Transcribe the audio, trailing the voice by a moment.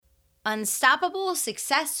Unstoppable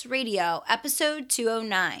Success Radio, episode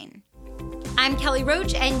 209. I'm Kelly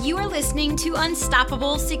Roach, and you are listening to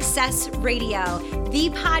Unstoppable Success Radio, the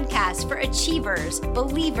podcast for achievers,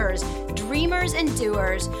 believers, dreamers, and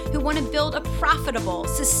doers who want to build a profitable,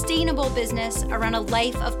 sustainable business around a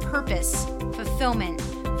life of purpose, fulfillment,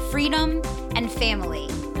 freedom, and family.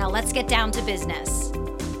 Now let's get down to business.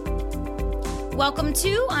 Welcome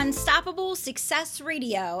to Unstoppable Success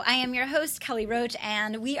Radio. I am your host, Kelly Roach,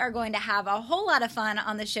 and we are going to have a whole lot of fun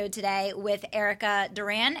on the show today with Erica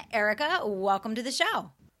Duran. Erica, welcome to the show.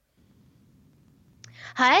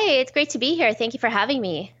 Hi, it's great to be here. Thank you for having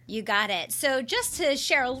me. You got it. So just to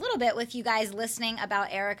share a little bit with you guys listening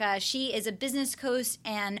about Erica, she is a business coach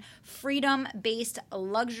and freedom-based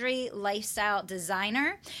luxury lifestyle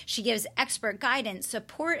designer. She gives expert guidance,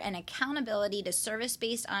 support, and accountability to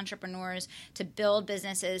service-based entrepreneurs to build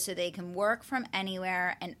businesses so they can work from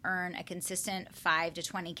anywhere and earn a consistent 5 to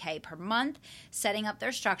 20K per month, setting up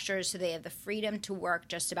their structures so they have the freedom to work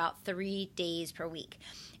just about 3 days per week.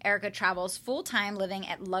 Erica travels full-time, living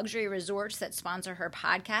at luxury resorts that sponsor her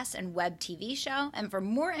podcast and web TV show. And for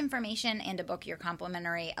more information and to book your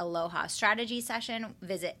complimentary Aloha strategy session,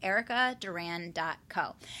 visit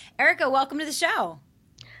ericaduran.co. Erica, welcome to the show.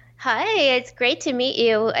 Hi, it's great to meet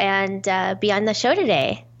you and be on the show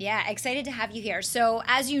today. Yeah, excited to have you here. So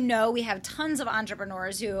as you know, we have tons of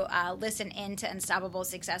entrepreneurs who listen in to Unstoppable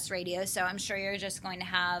Success Radio. So I'm sure you're just going to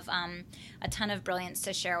have a ton of brilliance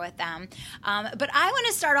to share with them. But I want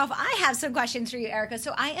to start off, I have some questions for you, Erica.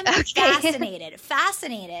 So I am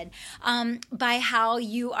fascinated by how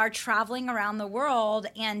you are traveling around the world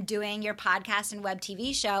and doing your podcast and web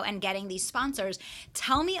TV show and getting these sponsors.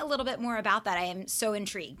 Tell me a little bit more about that. I am so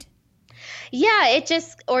intrigued. Yeah, it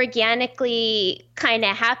just organically kind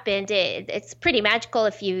of happened. It's pretty magical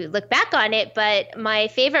if you look back on it, but my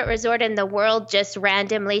favorite resort in the world just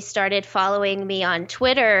randomly started following me on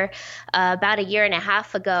Twitter about a year and a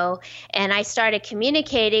half ago, and I started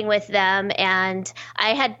communicating with them, and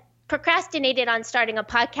I had procrastinated on starting a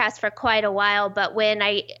podcast for quite a while, but when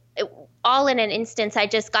all in an instance, I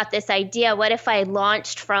just got this idea. What if I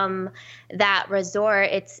launched from that resort?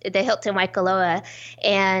 It's the Hilton Waikoloa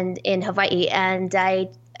and in Hawaii. And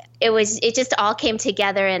it just all came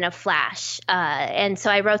together in a flash. And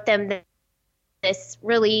so I wrote them this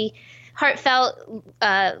really heartfelt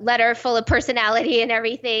letter full of personality and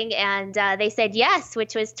everything. And they said yes,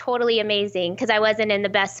 which was totally amazing because I wasn't in the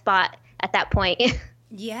best spot at that point.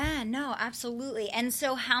 Yeah, no, absolutely. And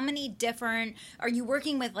so how many different, are you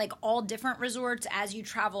working with like all different resorts as you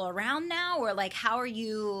travel around now? Or like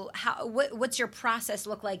what's your process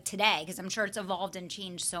look like today? Because I'm sure it's evolved and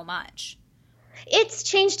changed so much. It's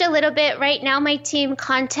changed a little bit. Right now, my team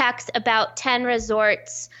contacts about 10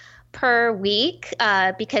 resorts per week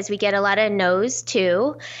because we get a lot of no's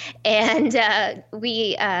too. And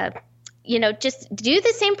we just do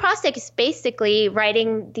the same process, basically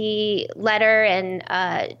writing the letter and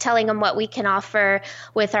telling them what we can offer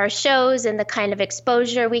with our shows and the kind of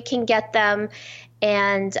exposure we can get them.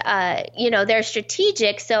 And, they're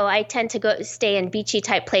strategic. So I tend to stay in beachy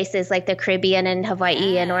type places like the Caribbean and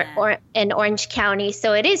Hawaii and Orange County.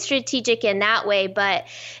 So it is strategic in that way. But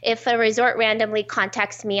if a resort randomly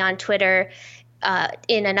contacts me on Twitter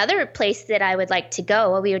in another place that I would like to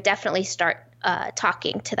go, we would definitely start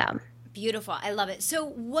talking to them. Beautiful. I love it.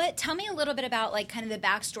 So tell me a little bit about like kind of the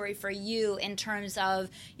backstory for you in terms of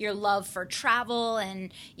your love for travel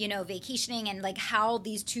and, vacationing and like how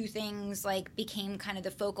these two things like became kind of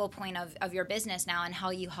the focal point of your business now and how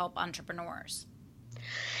you help entrepreneurs.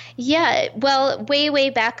 Yeah, well, way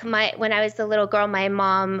back when I was a little girl, my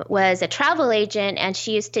mom was a travel agent and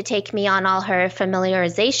she used to take me on all her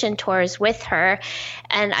familiarization tours with her.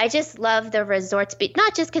 And I just love the resorts,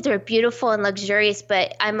 not just because they're beautiful and luxurious,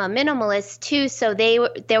 but I'm a minimalist too. So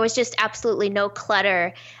there was just absolutely no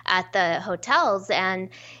clutter at the hotels. And,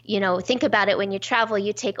 think about it, when you travel,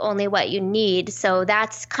 you take only what you need. So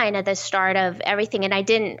that's kind of the start of everything. And I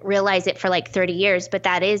didn't realize it for like 30 years, but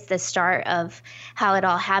that is the start of how it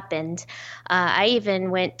all happened. I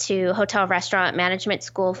even went to hotel restaurant management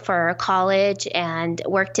school for college and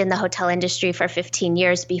worked in the hotel industry for 15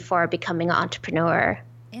 years before becoming an entrepreneur.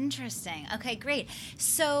 Interesting. Okay, great.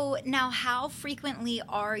 So now how frequently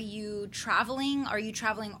are you traveling? Are you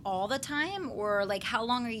traveling all the time, or like how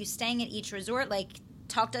long are you staying at each resort? Like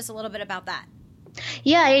talk to us a little bit about that.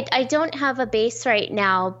 Yeah, I don't have a base right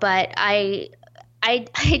now, but I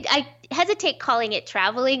hesitate calling it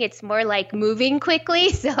traveling. It's more like moving quickly.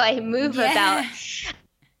 So I move about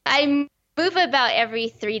every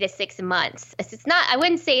 3 to 6 months. It's not, I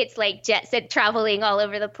wouldn't say it's like jet set traveling all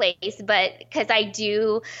over the place, but because I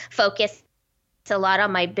do focus a lot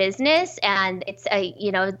on my business, and it's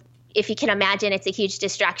if you can imagine, it's a huge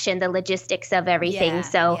distraction, the logistics of everything.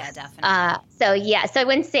 Yeah, definitely. So I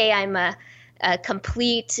wouldn't say I'm a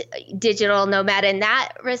complete digital nomad in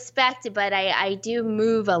that respect, but I do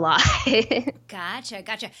move a lot.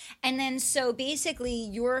 Gotcha. And then, so basically,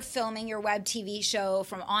 you're filming your web TV show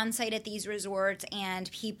from on site at these resorts, and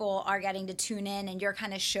people are getting to tune in, and you're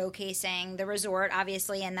kind of showcasing the resort,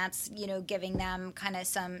 obviously, and that's, giving them kind of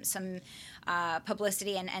some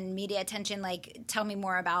publicity and media attention. Like, tell me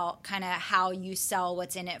more about kind of how you sell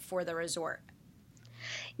what's in it for the resort.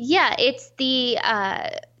 Yeah, it's the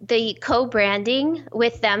co-branding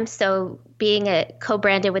with them. So being a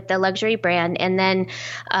co-branded with the luxury brand, and then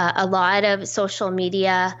a lot of social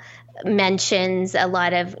media mentions, a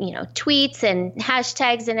lot of tweets and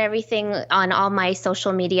hashtags and everything on all my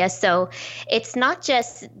social media. So it's not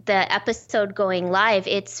just the episode going live,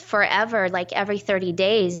 it's forever, like every 30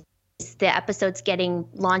 days. The episode's getting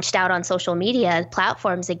launched out on social media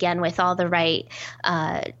platforms again with all the right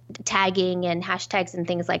tagging and hashtags and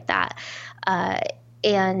things like that.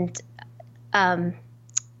 And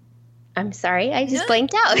I'm sorry, I just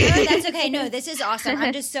blanked out. No, that's okay. No, this is awesome.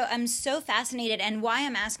 I'm so fascinated. And why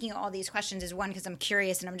I'm asking you all these questions is, one, because I'm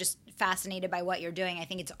curious and I'm just fascinated by what you're doing. I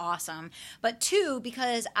think it's awesome. But two,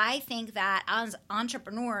 because I think that as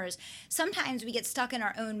entrepreneurs, sometimes we get stuck in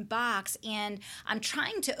our own box, and I'm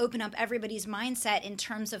trying to open up everybody's mindset in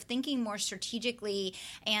terms of thinking more strategically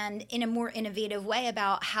and in a more innovative way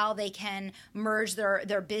about how they can merge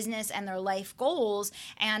their business and their life goals.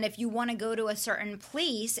 And if you want to go to a certain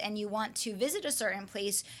place and you want to visit a certain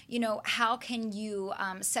place, how can you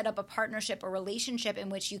set up a partnership or relationship in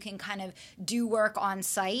which you can kind of do work on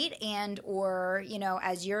site or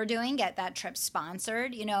as you're doing, get that trip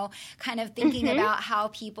sponsored, kind of thinking about how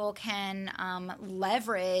people can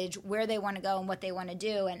leverage where they want to go and what they want to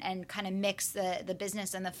do, and kind of mix the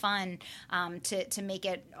business and the fun to make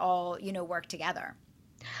it all, work together.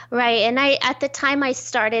 Right. And at the time I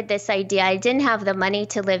started this idea, I didn't have the money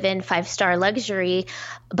to live in 5-star luxury,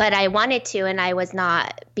 but I wanted to, and I was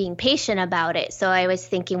not being patient about it. So I was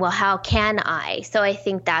thinking, well, how can I? So I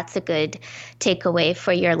think that's a good takeaway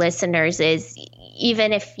for your listeners is,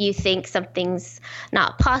 even if you think something's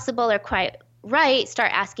not possible or quite right,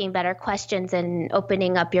 start asking better questions and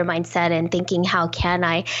opening up your mindset and thinking, how can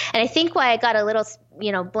I? And I think why I got a little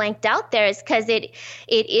blanked out there is because it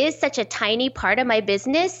is such a tiny part of my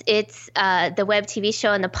business. It's the web TV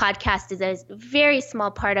show, and the podcast is a very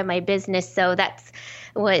small part of my business. So that's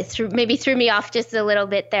what threw me off just a little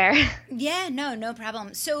bit there. Yeah, no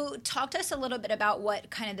problem. So talk to us a little bit about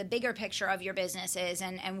what kind of the bigger picture of your business is,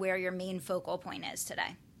 and where your main focal point is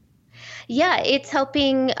today. Yeah, it's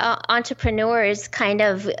helping entrepreneurs kind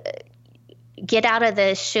of get out of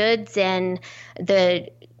the shoulds and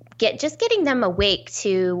getting them awake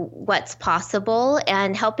to what's possible,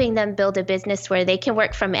 and helping them build a business where they can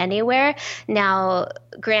work from anywhere. Now,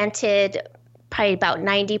 granted, probably about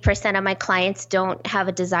 90% of my clients don't have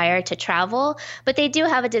a desire to travel, but they do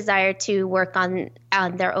have a desire to work on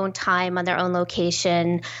their own time, on their own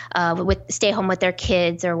location, stay home with their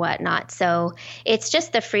kids or whatnot. So it's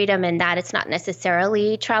just the freedom in that. It's not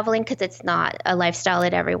necessarily traveling, because it's not a lifestyle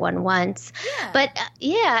that everyone wants. Yeah. But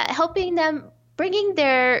helping them, bringing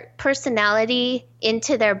their personality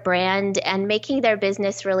into their brand and making their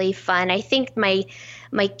business really fun. I think my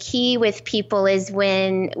key with people is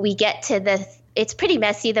when we get to it's pretty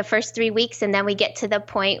messy the first 3 weeks, and then we get to the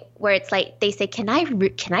point where it's like they say, can I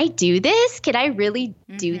do this? Can I really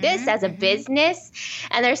do this as a business?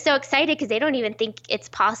 And they're so excited because they don't even think it's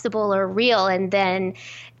possible or real. And then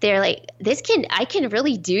they're like, I can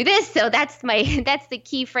really do this. So that's the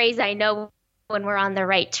key phrase I know when we're on the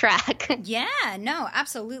right track. Yeah, no,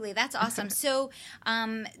 absolutely. That's awesome. So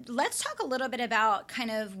let's talk a little bit about kind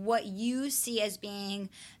of what you see as being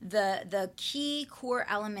the key core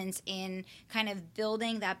elements in kind of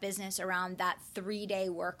building that business around that 3-day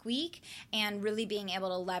work week, and really being able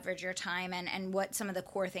to leverage your time, and what some of the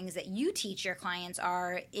core things that you teach your clients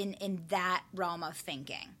are in that realm of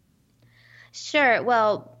thinking. Sure.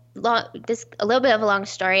 Well, this a little bit of a long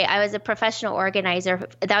story. I was a professional organizer.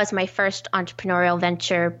 That was my first entrepreneurial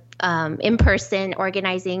venture, in person,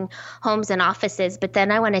 organizing homes and offices. But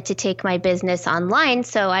then I wanted to take my business online.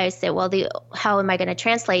 So I said, well, how am I going to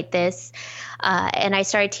translate this? And I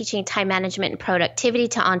started teaching time management and productivity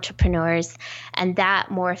to entrepreneurs, and that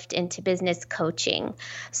morphed into business coaching.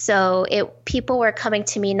 So people were coming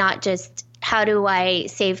to me not just how do I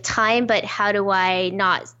save time, but how do I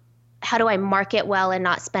market well and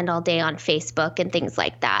not spend all day on Facebook and things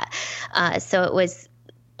like that? So it was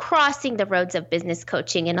crossing the roads of business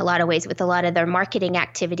coaching in a lot of ways, with a lot of their marketing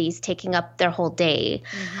activities taking up their whole day.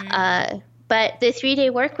 But the 3-day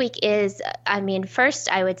work week is, I mean,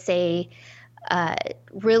 first I would say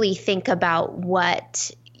really think about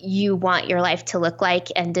what you want your life to look like,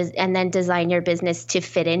 and then design your business to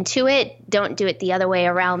fit into it. Don't do it the other way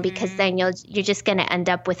around, because then you're just going to end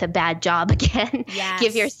up with a bad job again.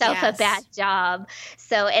 Give yourself a bad job.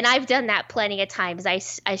 So, and I've done that plenty of times. I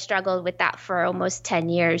struggled with that for almost 10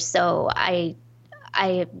 years. So I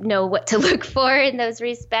know what to look for in those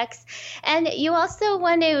respects. And you also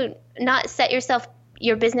want to not set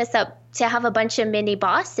your business up to have a bunch of mini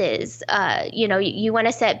bosses. You want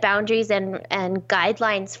to set boundaries and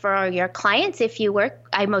guidelines for your clients.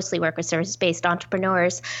 I mostly work with service-based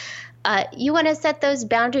entrepreneurs. You want to set those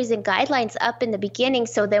boundaries and guidelines up in the beginning,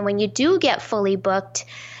 so then when you do get fully booked,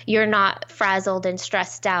 you're not frazzled and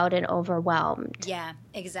stressed out and overwhelmed. Yeah,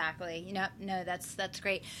 exactly. No, that's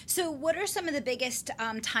great. So what are some of the biggest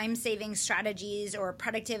time-saving strategies or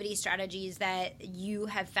productivity strategies that you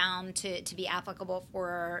have found to be applicable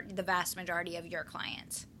for the vast majority of your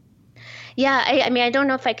clients? Yeah, I mean, I don't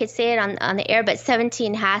know if I could say it on the air, but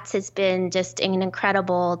 17 Hats has been just an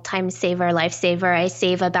incredible time saver, lifesaver. I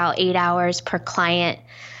save about 8 hours per client.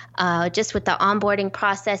 Just with the onboarding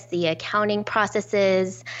process, the accounting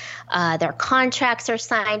processes, their contracts are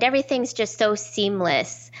signed. Everything's just so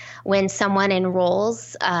seamless when someone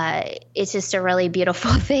enrolls. It's just a really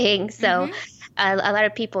beautiful thing. So a lot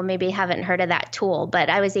of people maybe haven't heard of that tool, but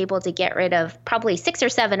I was able to get rid of probably 6 or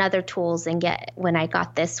 7 other tools when I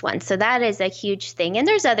got this one. So that is a huge thing. And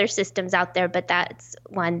there's other systems out there, but that's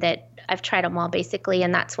one that I've tried them all basically,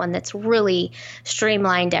 and that's one that's really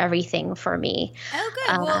streamlined everything for me. Oh,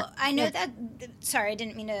 good. Well, I know that. Sorry, I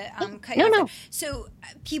didn't mean to cut you off. No. So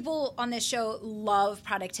people on this show love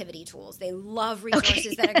productivity tools. They love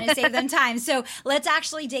resources that are going to save them time. So let's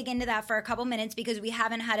actually dig into that for a couple minutes, because we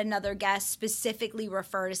haven't had another guest specifically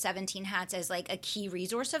refer to 17 Hats as like a key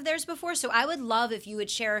resource of theirs before. So I would love if you would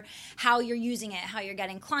share how you're using it, how you're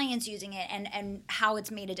getting clients using it, and how it's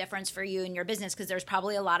made a difference for you and your business, because there's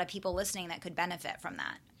probably a lot of people listening that could benefit from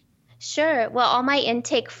that. Sure. Well, all my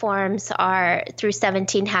intake forms are through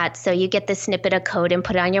 17 Hats. So you get the snippet of code and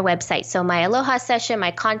put it on your website. So my Aloha session, my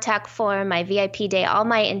contact form, my VIP day, all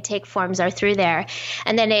my intake forms are through there.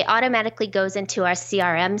 And then it automatically goes into our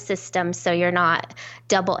CRM system, so you're not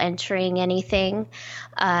double entering anything.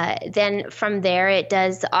 Then from there, it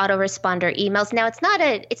does autoresponder emails. Now, it's not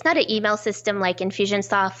an email system like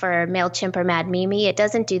Infusionsoft or MailChimp or MadMimi. It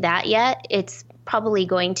doesn't do that yet. It's probably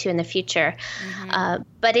going to in the future.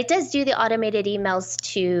 But it does do the automated emails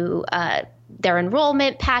to their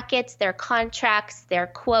enrollment packets, their contracts, their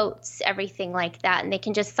quotes, everything like that. And they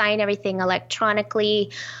can just sign everything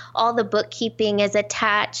electronically. All the bookkeeping is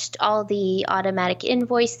attached, all the automatic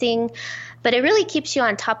invoicing. But it really keeps you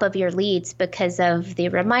on top of your leads because of the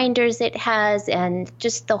reminders it has and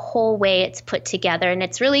just the whole way it's put together. And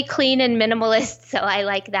it's really clean and minimalist, so I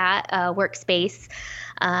like that workspace.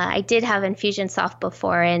 I did have Infusionsoft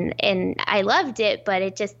before, and I loved it, but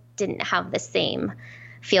it just didn't have the same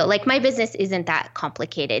feel. Like, my business isn't that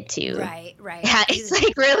complicated to. Right. It's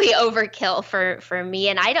like really overkill for me,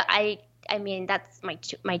 and I mean, that's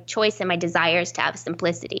my choice and my desire is to have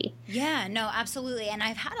simplicity. Yeah, no, absolutely. And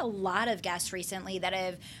I've had a lot of guests recently that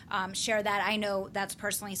have shared that. I know that's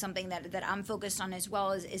personally something that I'm focused on as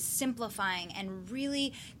well, is simplifying and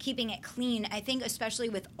really keeping it clean. I think especially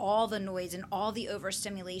with all the noise and all the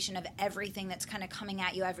overstimulation of everything that's kind of coming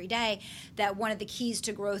at you every day, that one of the keys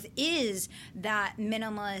to growth is that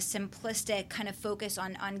minimalist, simplistic kind of focus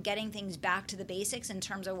on getting things back to the basics in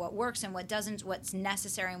terms of what works and what doesn't, what's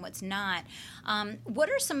necessary and what's not. What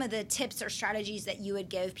are some of the tips or strategies that you would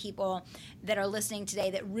give people that are listening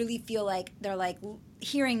today that really feel like they're like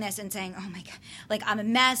hearing this and saying, oh my God, like I'm a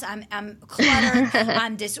mess, I'm cluttered,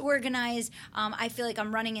 I'm disorganized, I feel like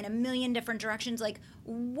I'm running in a million different directions. Like,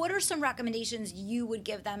 what are some recommendations you would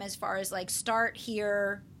give them as far as like start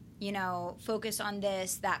here, focus on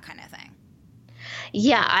this, that kind of thing?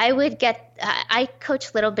 Yeah, I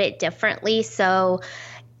coach a little bit differently. So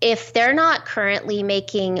if they're not currently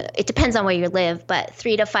making, it depends on where you live, but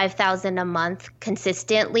 $3,000 to $5,000 a month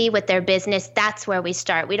consistently with their business, that's where we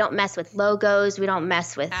start. We don't mess with logos. We don't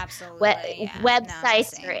mess with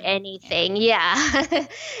websites or anything. Yeah.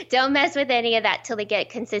 Don't mess with any of that till they get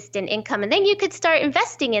consistent income. And then you could start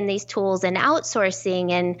investing in these tools and outsourcing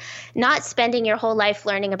and not spending your whole life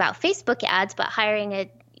learning about Facebook ads, but hiring a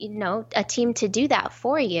team to do that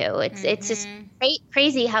for you. It's just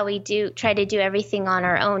crazy how we try to do everything on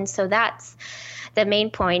our own. So that's the main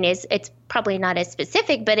point. Is it's probably not as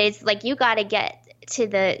specific, but it's like you got to get to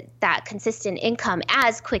that consistent income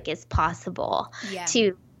as quick as possible Yeah.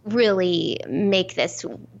 to really make this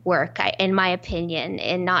work, in my opinion,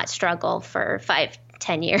 and not struggle for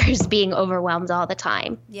 5-10 years being overwhelmed all the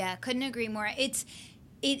time. Yeah, couldn't agree more. It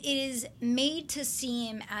is made to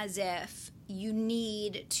seem as if you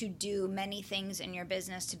need to do many things in your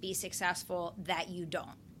business to be successful that you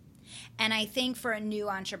don't. And I think for a new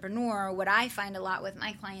entrepreneur, what I find a lot with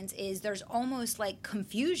my clients is there's almost like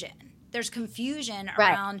confusion. There's confusion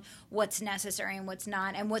around what's necessary and what's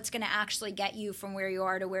not, and what's going to actually get you from where you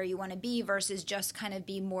are to where you want to be versus just kind of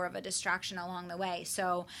be more of a distraction along the way.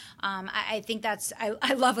 So I think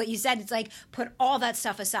I love what you said. It's like, put all that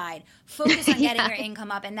stuff aside, focus on getting your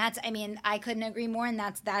income up. And I couldn't agree more. And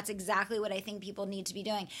that's exactly what I think people need to be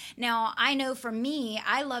doing. Now, I know for me,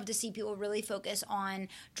 I love to see people really focus on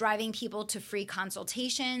driving people to free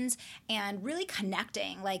consultations and really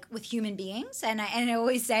connecting like with human beings. And I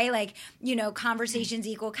always say, like, conversations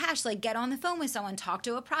equal cash. Like, get on the phone with someone, talk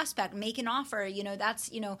to a prospect, make an offer. That's,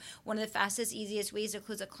 one of the fastest, easiest ways to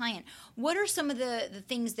close a client. What are some of the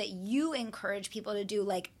things that you encourage people to do,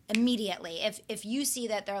 like, immediately? If you see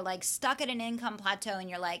that they're like stuck at an income plateau and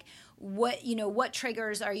you're like, what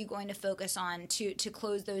triggers are you going to focus on to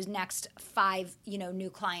close those next 5, new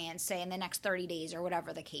clients, say in the next 30 days or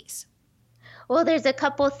whatever the case? Well, there's a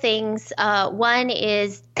couple things. One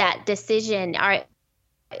is that decision.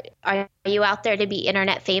 Are you out there to be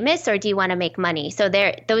internet famous, or do you want to make money? So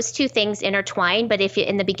those two things intertwine. But if you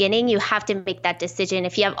in the beginning, you have to make that decision.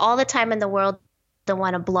 If you have all the time in the world to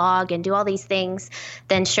want to blog and do all these things,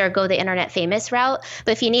 then sure, go the internet famous route.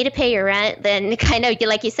 But if you need to pay your rent, then kind of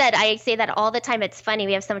like you said, I say that all the time. It's funny.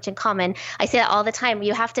 We have so much in common. I say that all the time.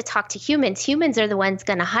 You have to talk to humans. Humans are the ones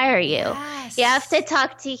going to hire you. Yes. You have to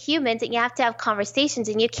talk to humans, and you have to have conversations,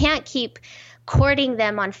 and you can't keep courting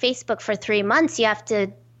them on Facebook for 3 months. You have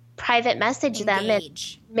to private message them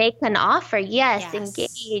and make an offer. Yes.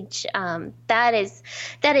 Engage. That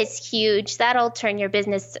is huge. That'll turn your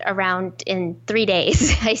business around in 3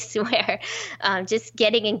 days. I swear. Just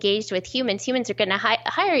getting engaged with humans. Humans are going to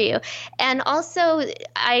hire you. And also,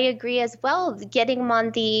 I agree as well, getting them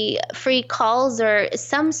on the free calls or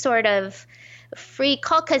some sort of free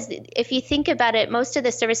call, because if you think about it, most of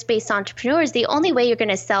the service-based entrepreneurs, the only way you're going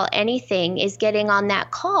to sell anything is getting on that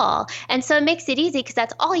call. And so it makes it easy because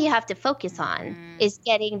that's all you have to focus on is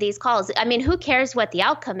getting these calls. I mean, who cares what the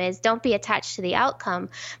outcome is? Don't be attached to the outcome.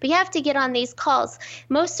 But you have to get on these calls.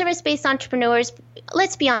 Most service-based entrepreneurs,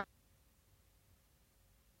 let's be honest,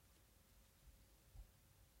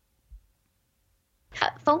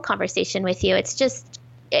 phone conversation with you. It's just,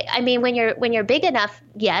 I mean, when you're big enough,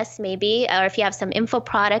 yes, maybe, or if you have some info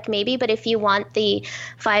product, maybe. But if you want the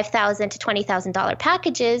 $5,000 to $20,000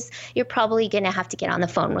 packages, you're probably going to have to get on the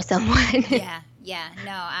phone with someone. Yeah,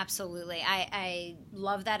 no, absolutely. I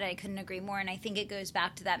love that. I couldn't agree more. And I think it goes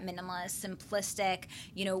back to that minimalist, simplistic,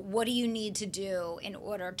 what do you need to do in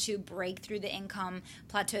order to break through the income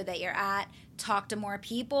plateau that you're at? Talk to more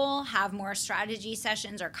people, have more strategy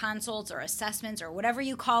sessions or consults or assessments or whatever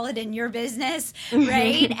you call it in your business,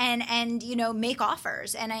 right? and make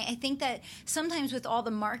offers. And I think that sometimes with all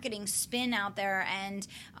the marketing spin out there and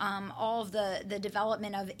all of the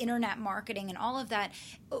development of internet marketing and all of that,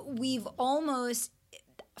 we've almost,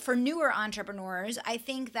 for newer entrepreneurs, I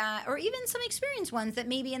think that, or even some experienced ones that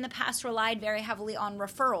maybe in the past relied very heavily on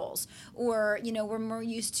referrals, or, were more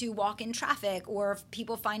used to walk-in traffic or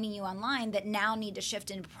people finding you online, that now need to shift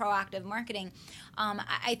into proactive marketing.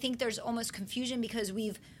 I think there's almost confusion because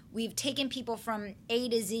we've taken people from A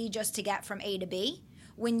to Z just to get from A to B.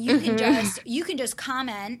 When you can just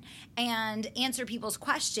comment and answer people's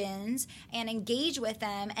questions and engage with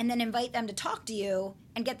them and then invite them to talk to you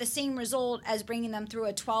and get the same result as bringing them through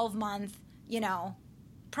a 12-month,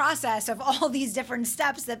 process of all these different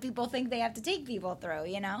steps that people think they have to take people through,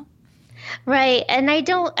 Right. And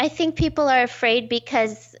I think people are afraid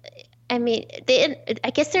because, I mean,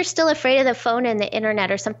 I guess they're still afraid of the phone and the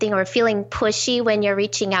internet or something, or feeling pushy when you're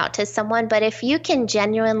reaching out to someone. But if you can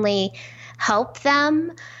genuinely help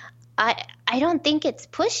them, I don't think it's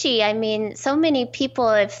pushy. I mean, so many people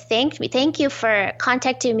have thanked me. Thank you for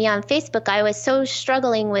contacting me on Facebook. I was so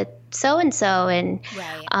struggling with so-and-so, and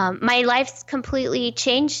my life's completely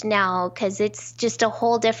changed now because it's just a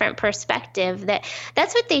whole different perspective.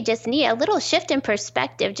 That's what they just need. A little shift in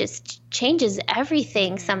perspective just changes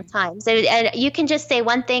everything sometimes. And you can just say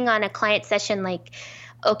one thing on a client session, like,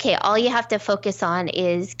 okay, all you have to focus on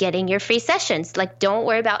is getting your free sessions. Like, don't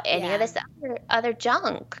worry about any of this other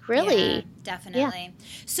junk, really. Definitely. Yeah.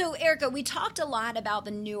 So, Erica, we talked a lot about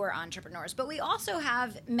the newer entrepreneurs, but we also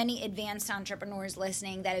have many advanced entrepreneurs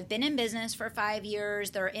listening that have been in business for 5 years.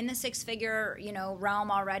 They're in the six-figure, realm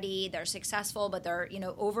already. They're successful, but they're,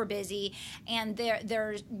 over busy, and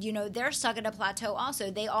they're stuck at a plateau. Also,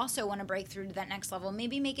 they also want to break through to that next level,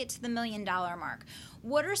 maybe make it to the $1 million mark.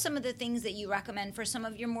 What are some of the things that you recommend for some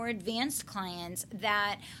of your more advanced clients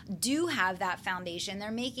that do have that foundation? They're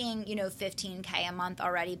making, $15K a month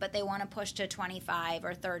already, but they want to push to 25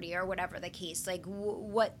 or 30 or whatever the case. Like,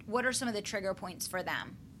 what are some of the trigger points for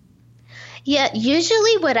them? Yeah,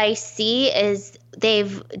 usually what I see is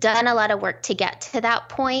they've done a lot of work to get to that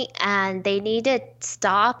point, and they need to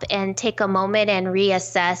stop and take a moment and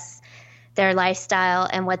reassess their lifestyle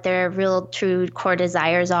and what their real true core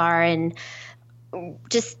desires are, and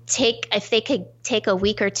just if they could take a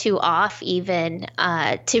week or two off even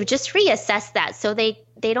to just reassess that, so they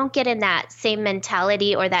don't get in that same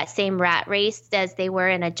mentality or that same rat race as they were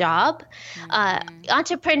in a job.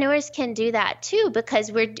 Entrepreneurs can do that too,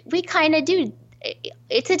 because we kind of do.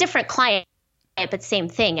 It's a different client, but same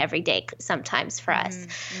thing every day sometimes for us.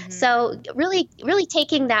 So really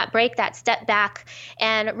taking that break, that step back,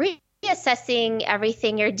 and reassessing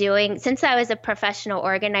everything you're doing. Since I was a professional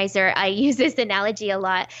organizer, I use this analogy a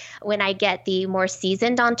lot when I get the more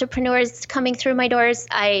seasoned entrepreneurs coming through my doors.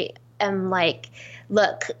 I am like,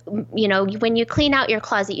 look, when you clean out your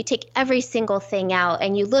closet, you take every single thing out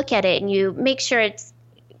and you look at it and you make sure it's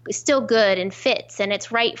still good and fits and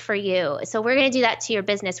it's right for you. So we're going to do that to your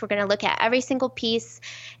business. We're going to look at every single piece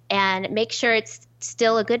and make sure it's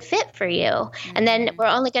still a good fit for you. And then we're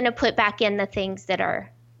only going to put back in the things that are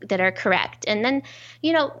correct. And then,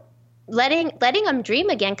 letting them dream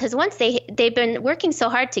again, because once they've been working so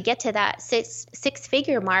hard to get to that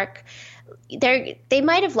six-figure mark, they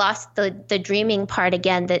might have lost the dreaming part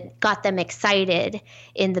again that got them excited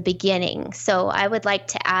in the beginning. So I would like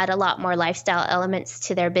to add a lot more lifestyle elements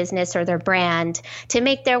to their business or their brand to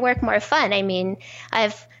make their work more fun. I mean,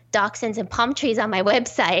 I've dachshunds and palm trees on my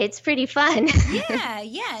website. It's pretty fun.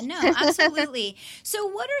 No, absolutely. So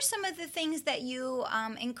what are some of the things that you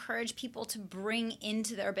encourage people to bring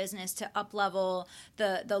into their business to up-level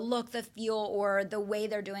the look, the feel, or the way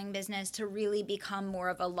they're doing business to really become more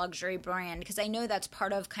of a luxury brand? Because I know that's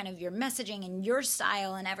part of kind of your messaging and your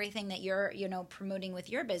style and everything that you're, promoting with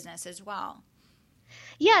your business as well.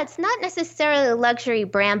 Yeah, it's not necessarily a luxury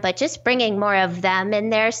brand, but just bringing more of them in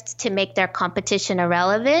there to make their competition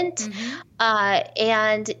irrelevant.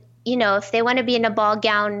 And, if they want to be in a ball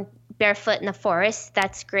gown barefoot in the forest,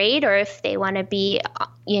 that's great. Or if they want to be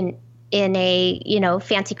in a,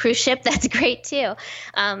 fancy cruise ship, that's great too.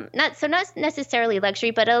 Not necessarily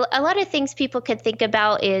luxury, but a lot of things people could think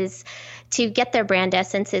about is to get their brand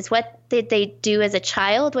essence is what did they do as a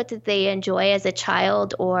child? What did they enjoy as a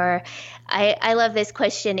child? Or I love this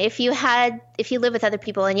question. If you live with other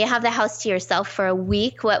people and you have the house to yourself for a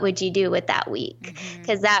week, what would you do with that week?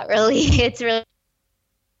 Because it's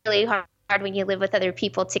really hard when you live with other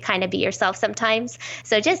people to kind of be yourself sometimes.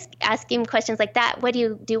 So just asking questions like that. What do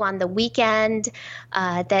you do on the weekend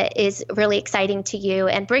that is really exciting to you?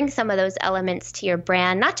 And bring some of those elements to your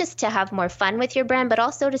brand, not just to have more fun with your brand, but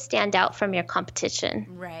also to stand out from your competition.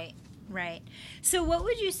 Right. So what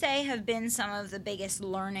would you say have been some of the biggest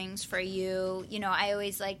learnings for you? I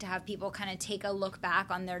always like to have people kind of take a look back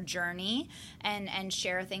on their journey and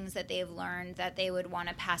share things that they've learned that they would want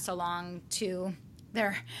to pass along to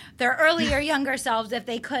their earlier, younger selves if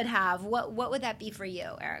they could have. What would that be for you,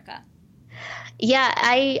 Erica? Yeah,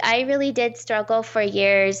 I really did struggle for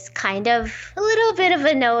years, kind of a little bit of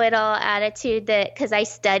a know-it-all attitude because I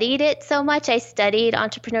studied it so much. I studied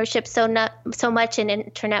entrepreneurship so much and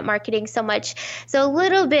internet marketing so much. So a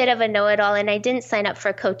little bit of a know-it-all, and I didn't sign up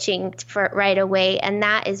for coaching right away. And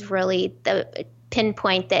that is really the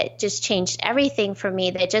pinpoint that just changed everything for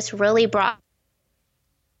me, that just really brought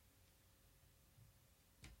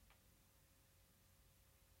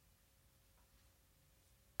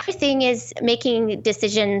everything is making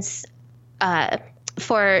decisions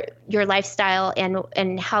for your lifestyle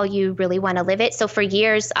and how you really want to live it. So for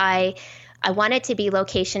years, I wanted to be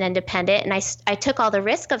location independent, and I took all the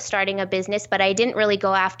risk of starting a business, but I didn't really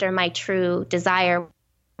go after my true desire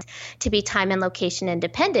to be time and location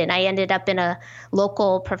independent. I ended up in a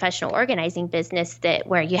local professional organizing business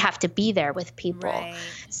where you have to be there with people. Right.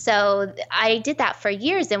 So I did that for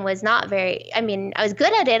years and was not I was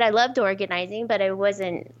good at it. I loved organizing, but it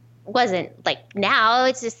wasn't like now.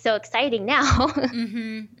 It's just so exciting now.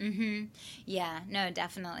 Yeah, no,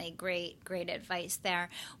 definitely. Great advice there.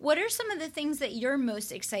 What are some of the things that you're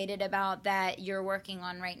most excited about that you're working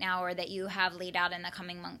on right now or that you have laid out in the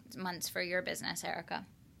coming months for your business, Erica?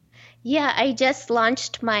 Yeah, I just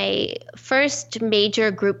launched my first major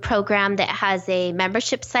group program that has a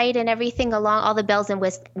membership site and everything along, all the bells and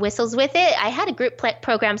whistles with it. I had a group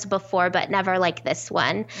programs before, but never like this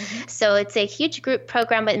one. Mm-hmm. So it's a huge group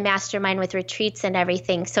program with mastermind with retreats and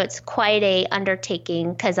everything. So it's quite a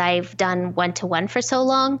undertaking because I've done one-to-one for so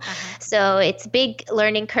long. Uh-huh. So it's a big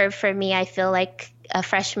learning curve for me. I feel like a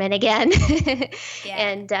freshman again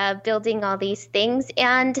and building all these things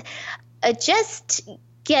and just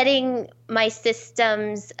getting my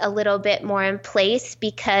systems a little bit more in place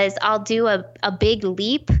because I'll do a big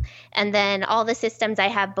leap and then all the systems I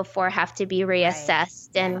have before have to be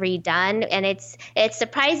reassessed and redone. And it's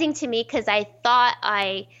surprising to me because I thought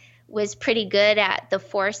I was pretty good at the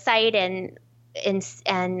foresight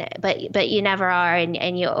but you never are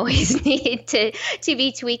and you always need to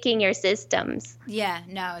be tweaking your systems. Yeah,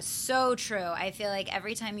 no, so true. I feel like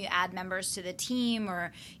every time you add members to the team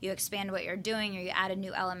or you expand what you're doing or you add a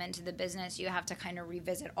new element to the business, you have to kind of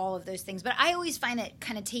revisit all of those things. But I always find that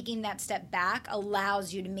kind of taking that step back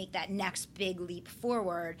allows you to make that next big leap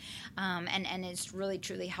forward. And it's really,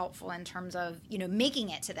 truly helpful in terms of,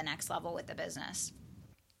 making it to the next level with the business.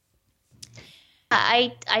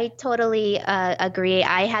 I totally agree.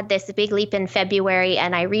 I had this big leap in February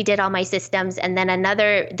and I redid all my systems. And then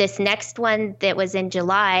this next one that was in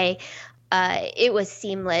July, it was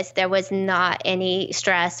seamless. There was not any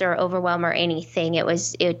stress or overwhelm or anything.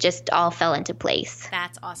 It just all fell into place.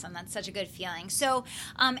 That's awesome. That's such a good feeling. So,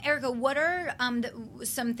 Erica, what are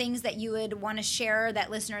some things that you would want to share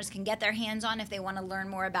that listeners can get their hands on if they want to learn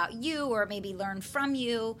more about you or maybe learn from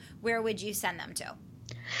you? Where would you send them to?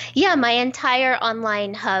 Yeah, my entire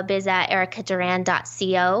online hub is at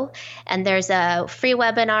ericaduran.co, and there's a free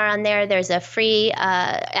webinar on there. There's a free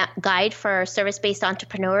guide for service-based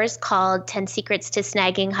entrepreneurs called 10 Secrets to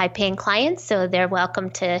Snagging High-Paying Clients, so they're welcome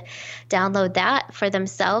to download that for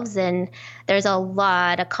themselves, and there's a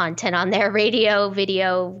lot of content on there, radio,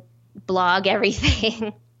 video, blog,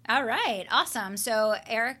 everything. All right, awesome. So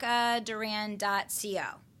ericaduran.co.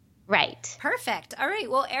 Right. Perfect. All right.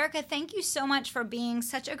 Well, Erica, thank you so much for being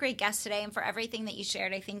such a great guest today and for everything that you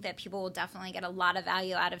shared. I think that people will definitely get a lot of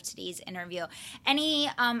value out of today's interview. Any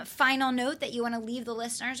final note that you want to leave the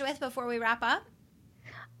listeners with before we wrap up?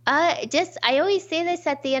 I always say this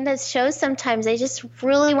at the end of the show sometimes. I just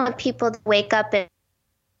really want people to wake up and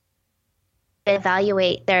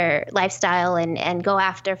evaluate their lifestyle and go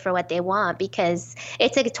after for what they want, because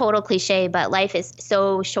it's a total cliche, but life is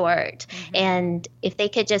so short. Mm-hmm. And if they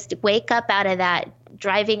could just wake up out of that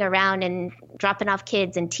driving around and dropping off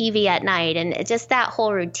kids and TV at night and just that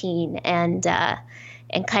whole routine and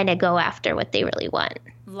kind of go after what they really want.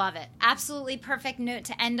 Love it. Absolutely perfect note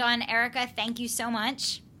to end on. Erica, thank you so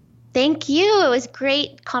much. Thank you. It was a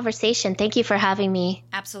great conversation. Thank you for having me.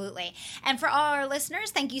 Absolutely. And for all our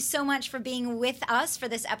listeners, thank you so much for being with us for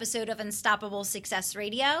this episode of Unstoppable Success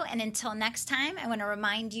Radio. And until next time, I want to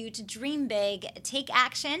remind you to dream big, take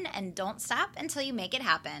action, and don't stop until you make it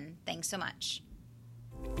happen. Thanks so much.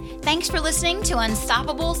 Thanks for listening to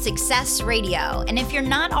Unstoppable Success Radio. And if you're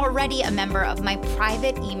not already a member of my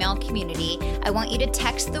private email community, I want you to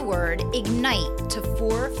text the word IGNITE to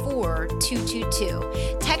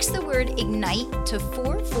 44222. Text the word IGNITE to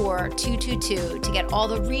 44222 to get all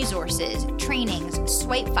the resources, trainings,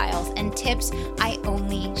 swipe files, and tips I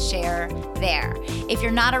only share there. If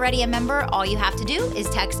you're not already a member, all you have to do is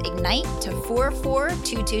text IGNITE to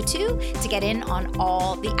 44222 to get in on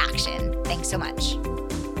all the action. Thanks so much.